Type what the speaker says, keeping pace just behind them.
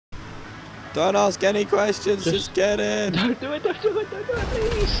Don't ask any questions, just get in. Don't do it,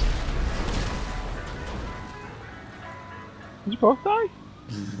 please. Did you both die?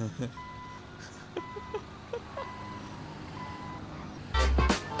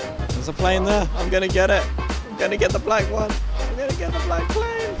 There's a plane there. I'm gonna get it. I'm gonna get the black one. I'm gonna get the black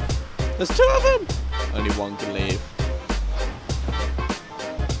plane. There's 2 of them. Only one can leave.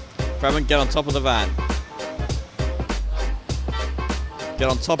 Fremen, get on top of the van. Get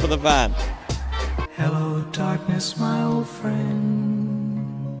on top of the van. Hello, darkness, my old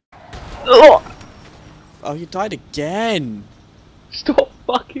friend. Oh, you died again. stop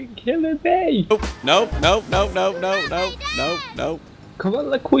fucking killing me. Nope. Come on,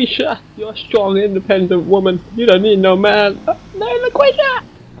 LaQuisha. You're a strong, independent woman. You don't need no man. No, LaQuisha.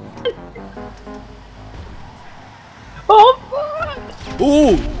 Oh, fuck.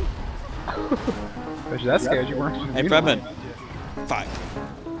 Ooh. That scared you, weren't you? Hey, Fremen. Fuck.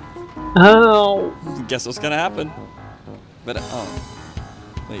 Ow. Guess what's gonna happen? Better. Oh.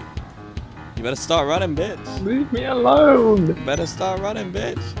 Wait. You better start running, bitch. Leave me alone. Better start running,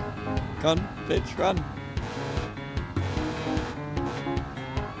 bitch. Come on, bitch, run.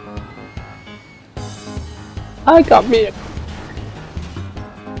 I got me a...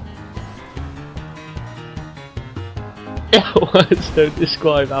 I want to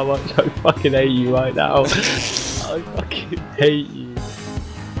describe how much I fucking hate you right now. I fucking hate you.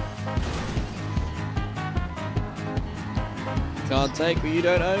 Can't take what you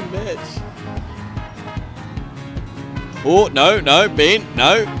don't own, bitch. Oh, no, Bean.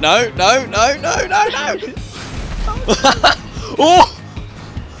 No. Oh!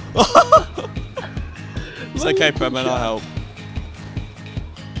 It's okay, Fremen, I'll help.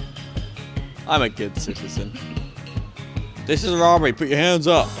 I'm a good citizen. This is a robbery. Put your hands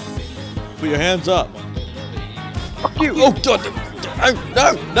up. Put your hands up. Fuck you! Oh, God.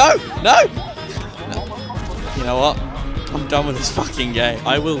 No. You know what? I'm done with this fucking game.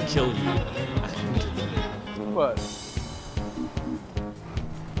 I will kill you. What?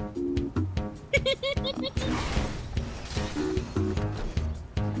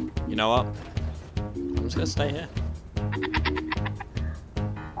 You know what? I'm just gonna stay here.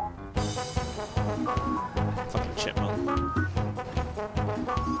 Fucking chipmunk.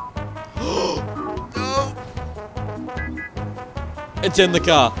 No! It's in the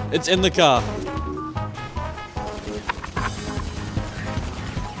car. It's in the car.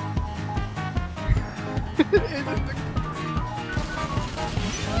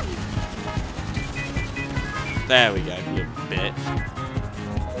 There we go, you bitch.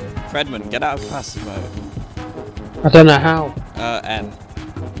 Fredman, get out of passive mode. I don't know how. M.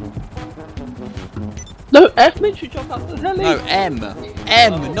 No, F makes you jump out the heli. No, M.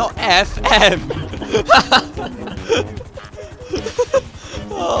 M, not F. M.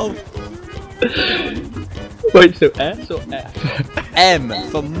 Oh. Wait, so S or F? M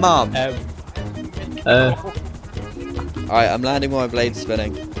for mum. M. Alright, I'm landing while my blade's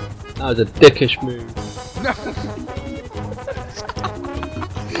spinning. That was a dickish move.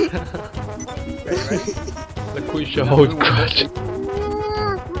 LaQuisha hold grudge.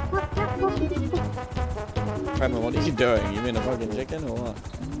 Fremen, what are you doing? You mean a fucking chicken or what?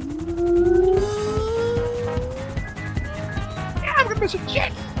 I'm gonna miss a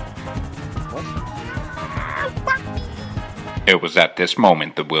chick! What? It was at this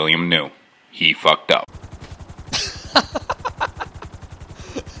moment that William knew. He fucked up.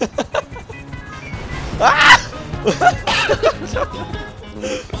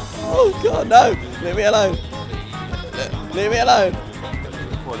 Oh God, no! Leave me alone! Leave me alone!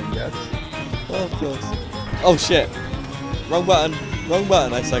 Oh, of course. Oh shit! Wrong button! Wrong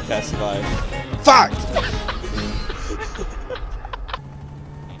button! I so can't survive. Fuck!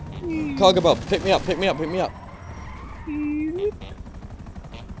 Cargo Bob, pick me up! Pick me up! Pick me up!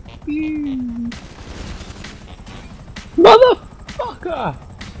 Motherfucker!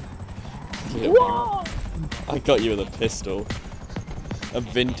 What? I got you with a pistol. A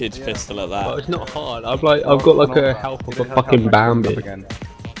vintage pistol at that. Oh, it's not hard. I've got like a health of a fucking Bambi. Again.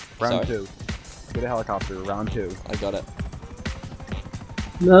 Sorry. Round 2. Get a helicopter, round 2. I got it.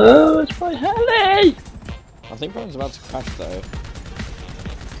 No, it's my heli! I think Brian's about to crash though.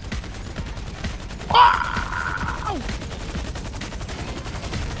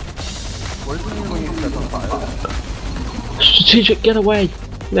 What is it when you step on fire? Strategic getaway!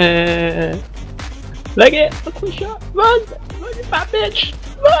 Nah. Leg it! LaQuisha! Run! Run, you fat bitch!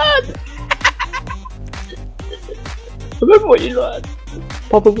 Run! Remember what you learned.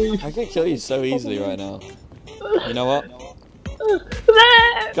 Papa weave. I can kill you so easily right now. You know what?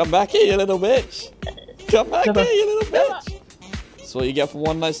 There! Come back here, you little bitch! Come back here, you little bitch! That's what you get for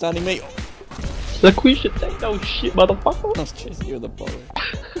one night standing me. Like we should take no shit, motherfucker. I was chasing you with a bullet.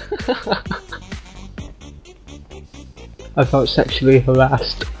 I felt sexually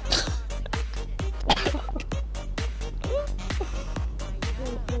harassed.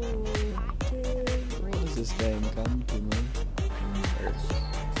 What does this game come to me?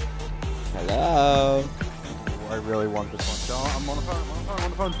 Hello? I really want this one. Don't. I'm on the phone. I'm on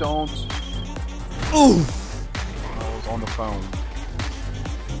the phone. Don't. Ooh! I was on the phone.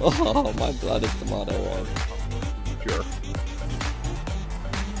 Oh, my blood is tomato red. Sure.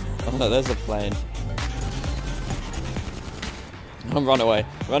 Oh no, there's a plane. Oh, run away.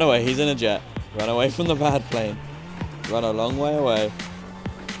 Run away. He's in a jet. Run away from the bad plane. Run a long way away.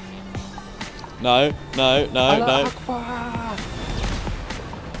 No, no, no, no.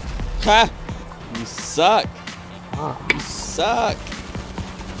 Ha! You suck. You suck.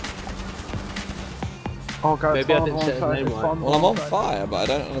 Oh god, Maybe I didn't say his name right. Well, I'm on fire, but I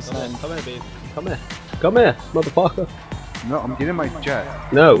don't understand. Come here, babe. Come here. Come here, motherfucker. No, I'm getting my jet.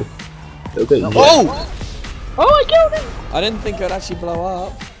 No. Okay. Oh! Oh, I killed him! I didn't think it would actually blow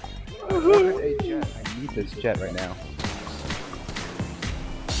up. I wanted a jet. I need this jet right now.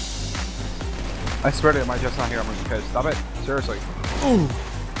 I swear to God, my jet's not here. I'm gonna piss. Stop it. Seriously. Ooh!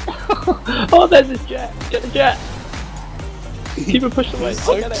 Oh, there's his jet. Get the jet. Keep it pushed away. He's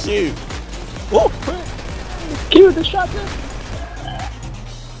so cute. Oh, keep it the shotgun.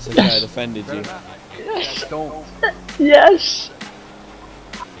 It's okay, I defended you. Yes. Don't. Yes.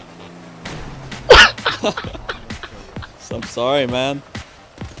 I'm sorry, man.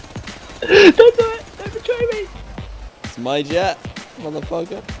 Don't do it. Don't betray me. It's my jet,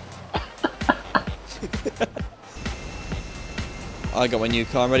 motherfucker. I got my new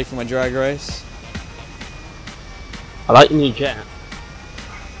car. I'm ready for my drag race. I like your new jet.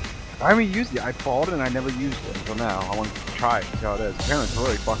 I haven't used it. I bought it and I never used it until now. I want to try it, see how it is. Apparently it's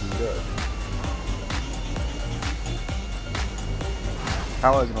really fucking good.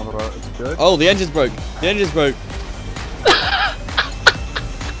 How is it? Is it good? Oh, the engine's broke. The engine's broke.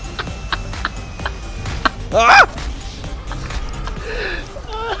 Ah!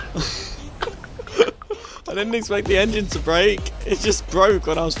 I didn't expect the engine to break. It just broke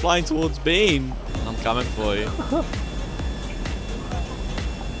when I was flying towards Bean. I'm coming for you.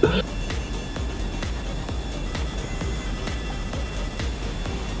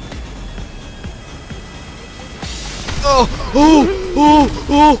 Oh! Oh! Oh!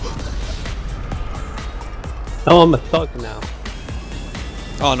 Oh! Oh, I'm a thug now.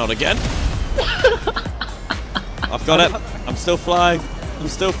 Oh, not again. I've got it. I'm still flying. I'm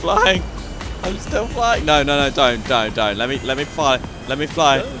still flying. I'm still flying. No, no, no, don't. Let me fly. Let me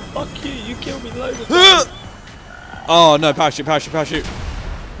fly. No, fuck you, you killed me loads of times. Oh no, parachute, parachute, parachute.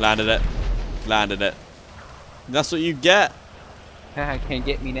 Landed it. Landed it. That's what you get. Can't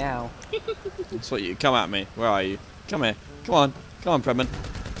get me now. That's what you come at me. Where are you? Come here. Come on. Come on, Predman.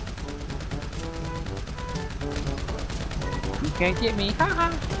 You can't get me.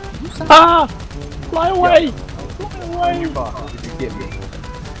 Haha. Ah! Fly away! Fly away! You fuck if you get me.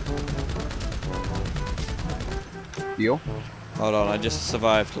 Deal? Hold on, I just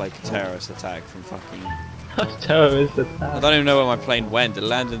survived like a terrorist attack from fucking... That's terrorist I attack. don't even know where my plane went. Did it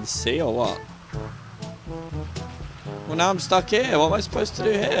land in the sea or what? Well, now I'm stuck here. What am I supposed to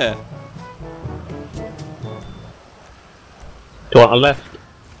do here? Do you want a left?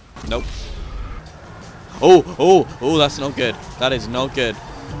 Nope. Oh, oh, oh, that's not good. That is not good.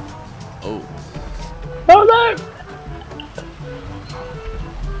 Oh. Oh no!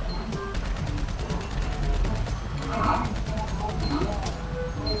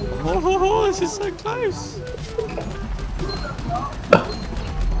 Oh, this is so close.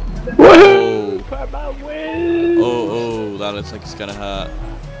 Woohoo! Predman wins! Oh, that looks like it's gonna hurt.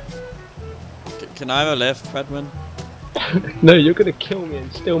 Can I have a lift, Predman? No, you're gonna kill me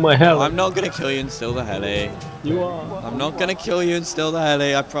and steal my heli. I'm not gonna kill you and steal the heli. You are. I'm not gonna kill you and steal the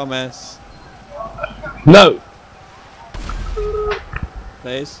heli, I promise. No!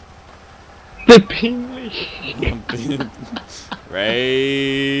 Please? The Pingley!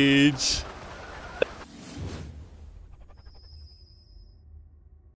 Rage.